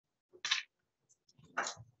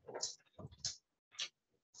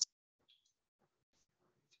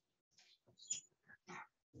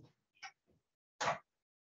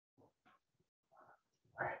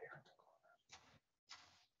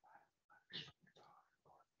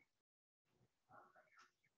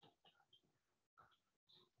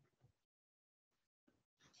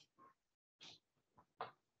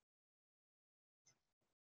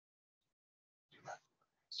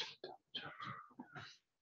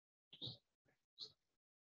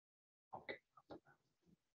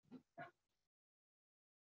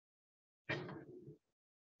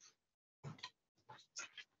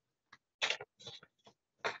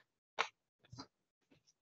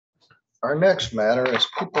Our next matter is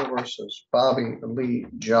People versus Bobby Lee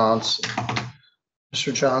Johnson.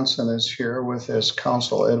 Mr. Johnson is here with his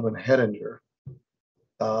counsel, Edwin Hedinger.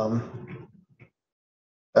 Mr.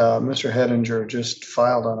 Hedinger just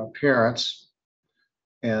filed an appearance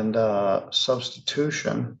and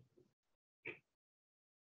substitution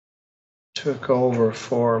took over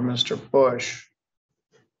for Mr. Bush.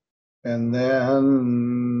 And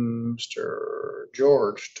then Mr.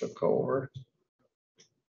 George took over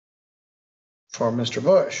for Mr.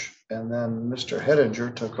 Bush. And then Mr.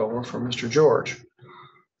 Hedinger took over for Mr. George.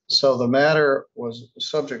 So the matter was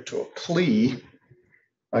subject to a plea.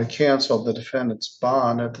 I canceled the defendant's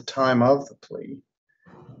bond at the time of the plea.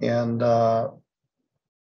 And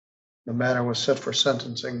the matter was set for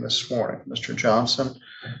sentencing this morning. Mr. Johnson,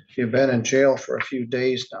 you've been in jail for a few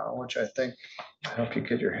days now, which I think help you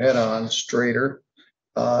get your head on straighter.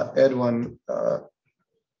 Edwin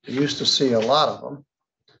used to see a lot of them,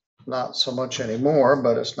 not so much anymore,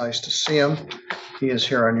 but it's nice to see him. He is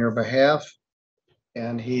here on your behalf,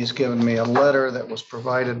 and he's given me a letter that was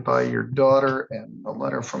provided by your daughter and a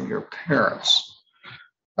letter from your parents.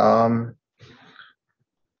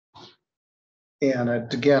 And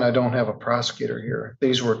again, I don't have a prosecutor here.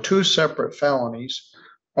 These were two separate felonies.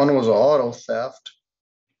 One was auto theft,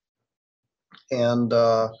 and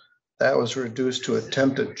that was reduced to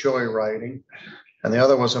attempted joyriding. And the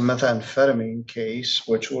other was a methamphetamine case,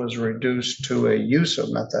 which was reduced to a use of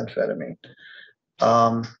methamphetamine.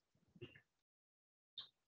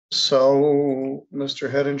 So,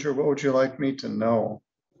 Mr. Hedinger, what would you like me to know?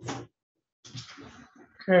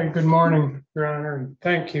 Okay, good morning, Your Honor, and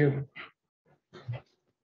thank you.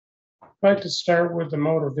 I'd like to start with the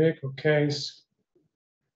motor vehicle case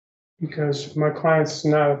because my client's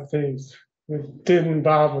not a thief. It did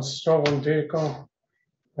involve a stolen vehicle.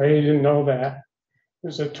 I didn't know that. It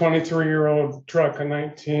was a 23-year-old truck,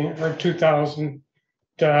 a 2000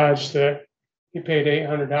 Dodge that he paid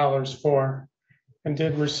 $800 for and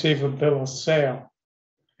did receive a bill of sale.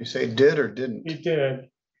 You say did or didn't? He did.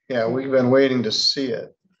 Yeah, we've been waiting to see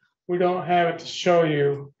it. We don't have it to show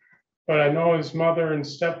you, but I know his mother and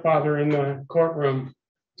stepfather in the courtroom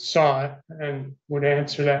saw it and would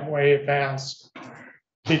answer that way if asked.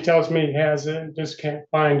 He tells me he has it and just can't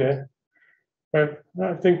find it. But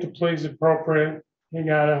I think the plea is appropriate. He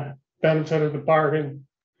got a benefit of the bargain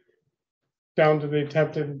down to the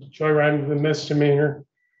attempted joyriding of the misdemeanor.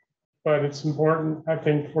 But it's important, I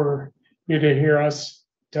think, for you to hear us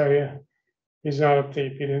tell you he's not a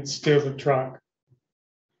thief. He didn't steal the truck.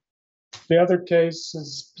 The other case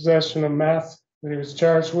is possession of meth that he was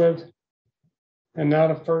charged with. And now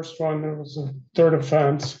the first one, there was a third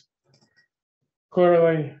offense.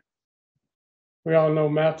 Clearly, we all know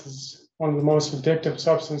meth is one of the most addictive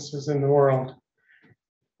substances in the world.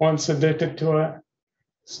 Once addicted to it,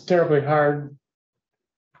 it's terribly hard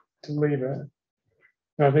to leave it.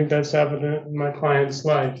 And I think that's evident in my client's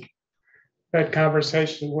life. I had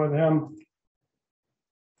conversations with him.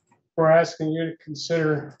 We're asking you to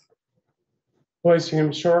consider placing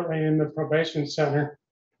him shortly in the probation center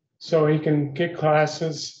so he can get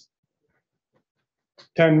classes,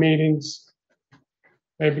 attend meetings,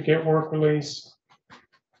 maybe get work release.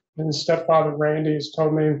 And his stepfather, Randy, has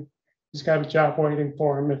told me he's got a job waiting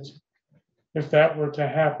for him if that were to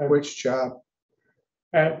happen. Which job?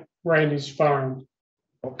 At Randy's farm.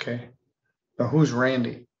 Okay. Now, who's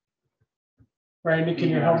Randy? Randy, can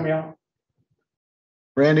you help me out?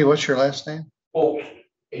 Randy, what's your last name? Folks,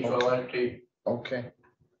 H-O-L-T. Okay.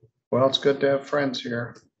 Well, it's good to have friends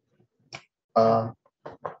here.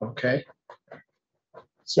 Okay.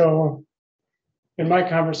 So in my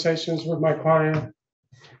conversations with my client,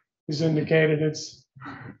 he's indicated it's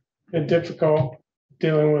difficult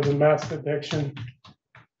dealing with a meth addiction,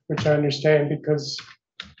 which I understand because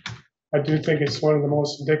I do think it's one of the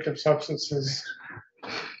most addictive substances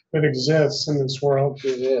that exists in this world.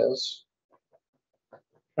 It is.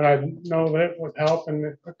 And I know that with help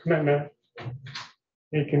and a commitment,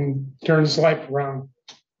 he can turn his life around.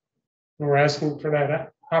 And we're asking for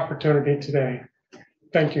that opportunity today.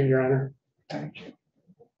 Thank you, Your Honor. Thank you.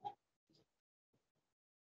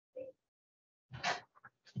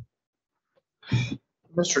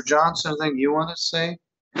 Mr. Johnson, anything you want to say?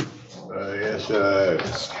 Yes,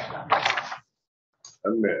 I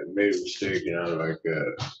made a mistake, and I like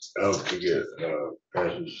help to get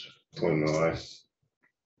passes when my wife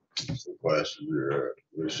classes or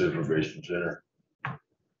Recitivism Center.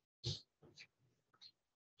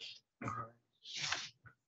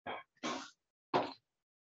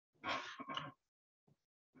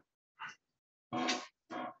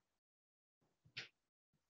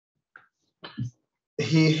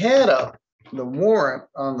 He had a the warrant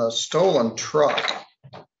on the stolen truck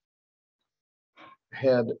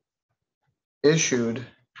had issued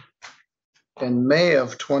in May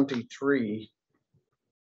of 23.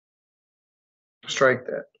 Strike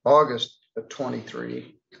that, August of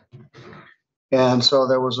 23. And so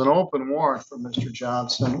there was an open warrant for Mr.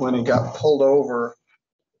 Johnson when he got pulled over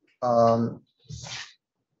on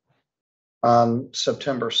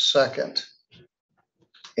September 2nd.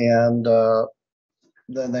 And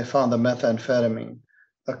then they found the methamphetamine.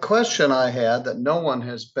 A question I had that no one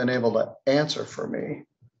has been able to answer for me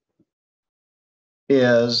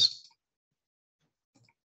is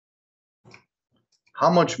how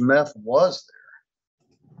much meth was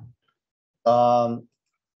there?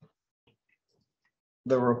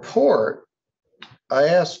 The report, I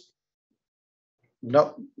asked,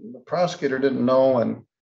 no, the prosecutor didn't know, and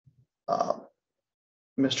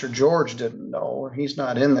Mr. George didn't know. He's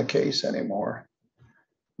not in the case anymore.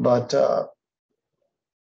 But I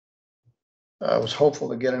was hopeful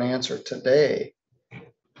to get an answer today.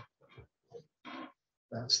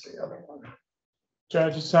 That's the other one.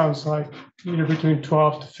 Judge, it sounds like either between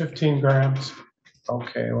 12 to 15 grams.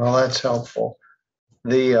 Okay, well, that's helpful.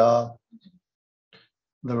 The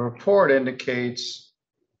report indicates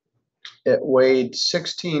it weighed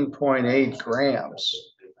 16.8 grams.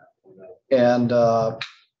 And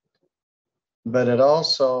but it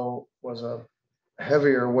also was a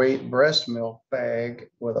heavier weight breast milk bag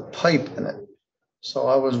with a pipe in it. So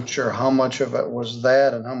I wasn't sure how much of it was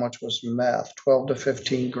that and how much was meth. 12 to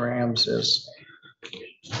 15 grams is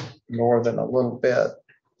more than a little bit.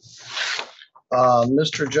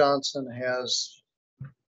 Mr. Johnson has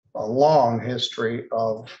a long history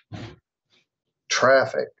of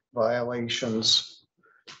traffic violations,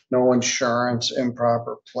 no insurance,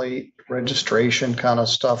 improper plate registration kind of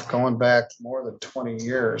stuff going back more than 20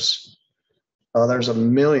 years. There's a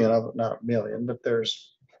million of it, not a million, but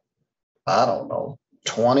there's, I don't know,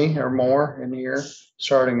 20 or more in here,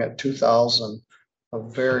 starting at 2000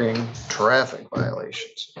 of varying traffic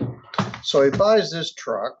violations. So he buys this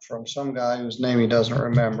truck from some guy whose name he doesn't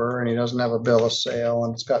remember, and he doesn't have a bill of sale,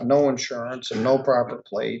 and it's got no insurance and no proper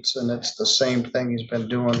plates, and it's the same thing he's been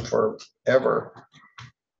doing forever.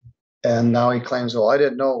 And now he claims, well, I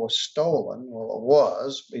didn't know it was stolen. Well, it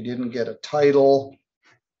was. He didn't get a title.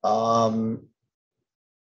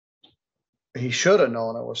 He should have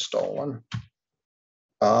known it was stolen,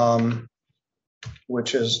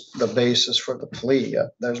 which is the basis for the plea.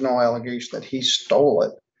 There's no allegation that he stole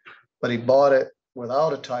it, but he bought it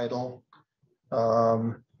without a title,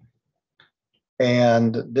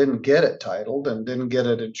 and didn't get it titled and didn't get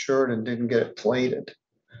it insured and didn't get it plated.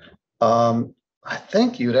 I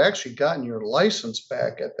think you'd actually gotten your license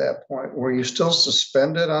back at that point. Were you still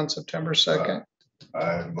suspended on September 2nd?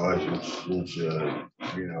 I was since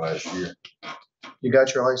last year. You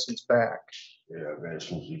got your license back. Yeah, I've had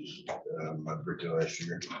since my birthday last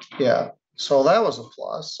year. Yeah, so that was a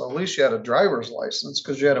plus. So at least you had a driver's license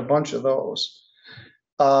because you had a bunch of those.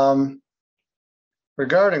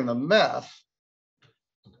 Regarding the meth,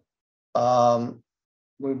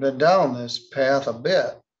 we've been down this path a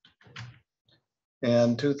bit.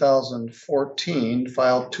 In 2014,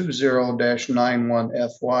 file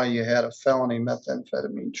 20-91FY, you had a felony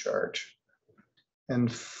methamphetamine charge.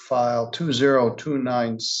 And file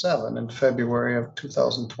 20297 in February of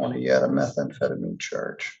 2020, you had a methamphetamine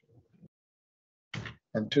charge.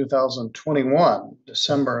 In 2021,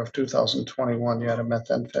 December of 2021, you had a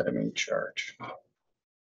methamphetamine charge.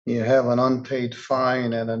 You have an unpaid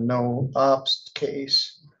fine and a no ops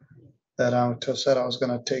case that I said I was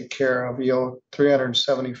going to take care of. You owe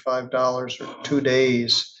 $375 or 2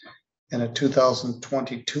 days in a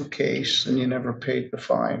 2022 case, and you never paid the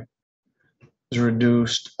fine. It was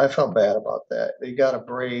reduced. I felt bad about that. They got a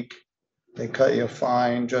break. They cut you a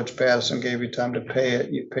fine. Judge Patterson gave you time to pay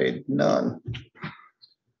it. You paid none.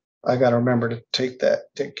 I got to remember to take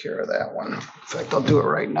care of that one. In fact, I'll do it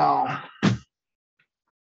right now.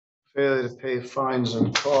 Failure to pay fines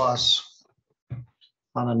and costs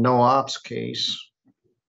on a no ops case,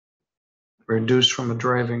 reduced from a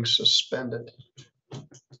driving suspended,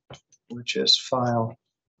 which is file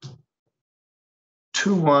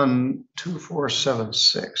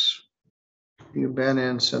 212476. You've been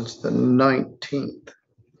in since the 19th.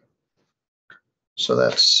 So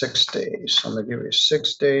that's 6 days. I'm gonna give you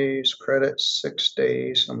 6 days credit, 6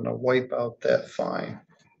 days. I'm gonna wipe out that fine.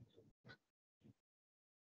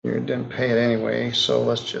 You didn't pay it anyway, so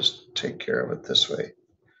let's just take care of it this way.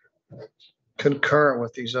 Concurrent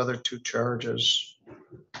with these other 2 charges.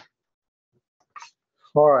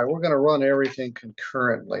 All right, we're going to run everything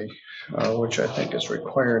concurrently, which I think is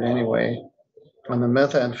required anyway. On the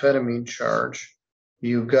methamphetamine charge,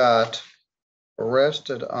 you got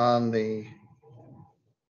arrested on the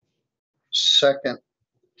 2nd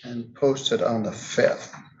and posted on the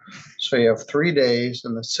 5th. So you have 3 days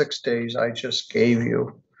and the 6 days I just gave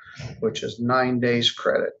you, which is 9 days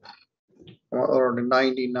credit. Or the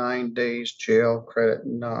 99 days jail credit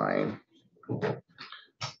 9.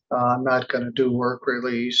 I'm not going to do work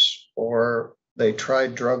release, or they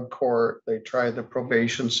tried drug court, they tried the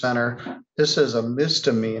probation center. This is a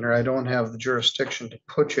misdemeanor. I don't have the jurisdiction to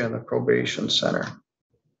put you in the probation center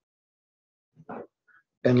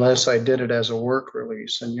unless I did it as a work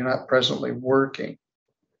release, and you're not presently working.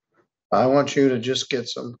 I want you to just get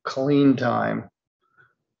some clean time,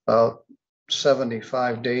 about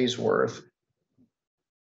 75 days worth.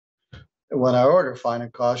 When I order fine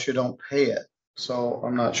and cost, you don't pay it. So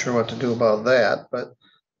I'm not sure what to do about that, but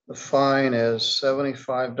the fine is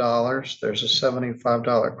 $75. There's a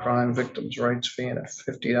 $75 crime victims' rights fee and a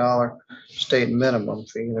 $50 state minimum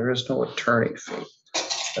fee. There is no attorney fee.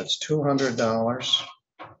 That's $200.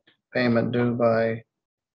 Payment due by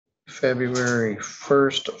February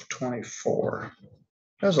 1st of 24.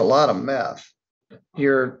 There's a lot of meth.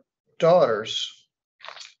 Your daughter's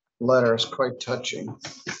letter is quite touching.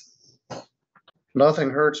 Nothing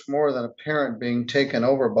hurts more than a parent being taken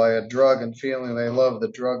over by a drug and feeling they love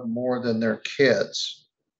the drug more than their kids.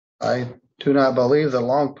 I do not believe that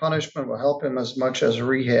long punishment will help him as much as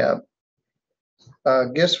rehab.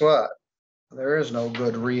 Guess what? There is no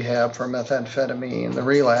good rehab for methamphetamine. The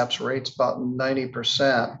relapse rate's about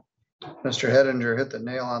 90%. Mr. Hedinger hit the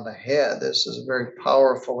nail on the head. This is a very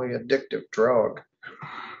powerfully addictive drug.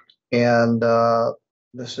 And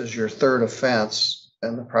this is your 3rd offense.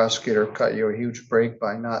 And the prosecutor cut you a huge break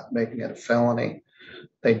by not making it a felony.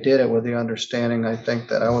 They did it with the understanding, I think,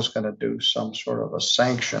 that I was going to do some sort of a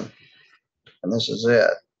sanction. And this is it.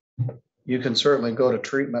 You can certainly go to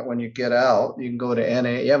treatment when you get out. You can go to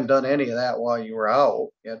NA. You haven't done any of that while you were out.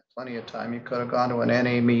 You had plenty of time. You could have gone to an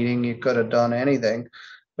NA meeting. You could have done anything,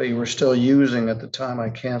 but you were still using at the time I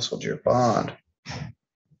canceled your bond.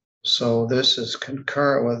 So this is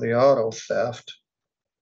concurrent with the auto theft,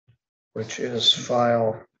 which is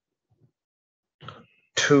file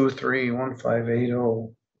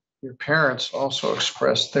 231580. Your parents also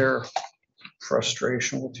expressed their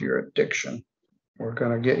frustration with your addiction. We're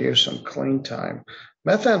going to get you some clean time.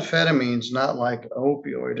 Methamphetamine's not like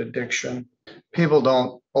opioid addiction. People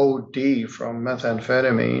don't OD from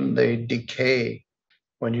methamphetamine, they decay.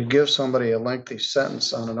 When you give somebody a lengthy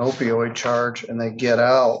sentence on an opioid charge and they get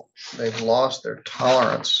out, they've lost their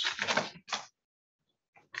tolerance.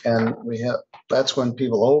 And that's when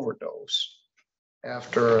people overdose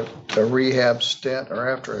after a rehab stint or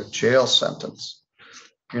after a jail sentence.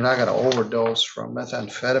 You're not going to overdose from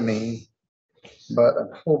methamphetamine, but I'm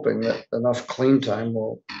hoping that enough clean time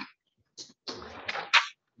will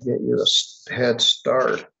get you a head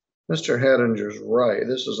start. Mr. Hedinger's right.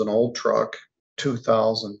 This is an old truck,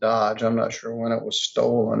 2000 Dodge. I'm not sure when it was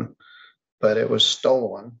stolen, but it was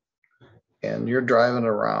stolen. And you're driving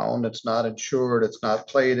around. It's not insured. It's not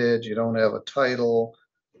plated. You don't have a title.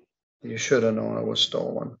 You should have known it was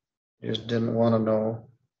stolen. You just didn't want to know.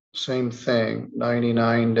 Same thing,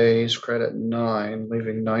 99 days, credit 9,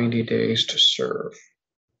 leaving 90 days to serve.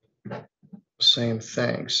 Same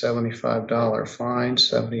thing, $75 fine,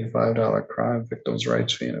 $75 crime victims'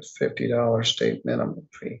 rights fee, and a $50 state minimum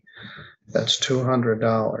fee. That's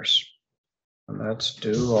 $200. And that's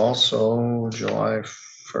due also July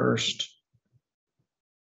 1st.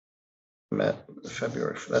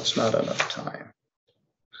 February, that's not enough time.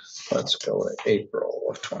 Let's go to April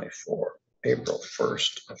of 24, April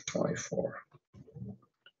 1st of 24.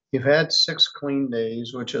 You've had 6 clean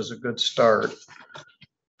days, which is a good start.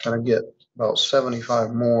 Gonna get about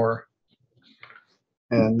 75 more,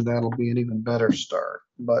 and that'll be an even better start.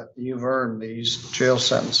 But you've earned these jail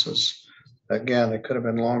sentences. Again, they could have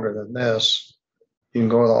been longer than this. You can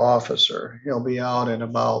go to the officer. He'll be out in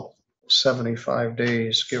about 75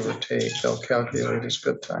 days, give or take. They'll calculate his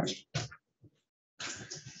good time.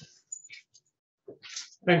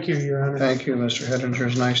 Thank you, Your Honor. Thank you, Mr. Hedinger.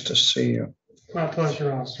 It's nice to see you. My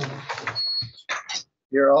pleasure also.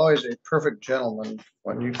 You're always a perfect gentleman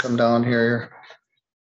when you come down here.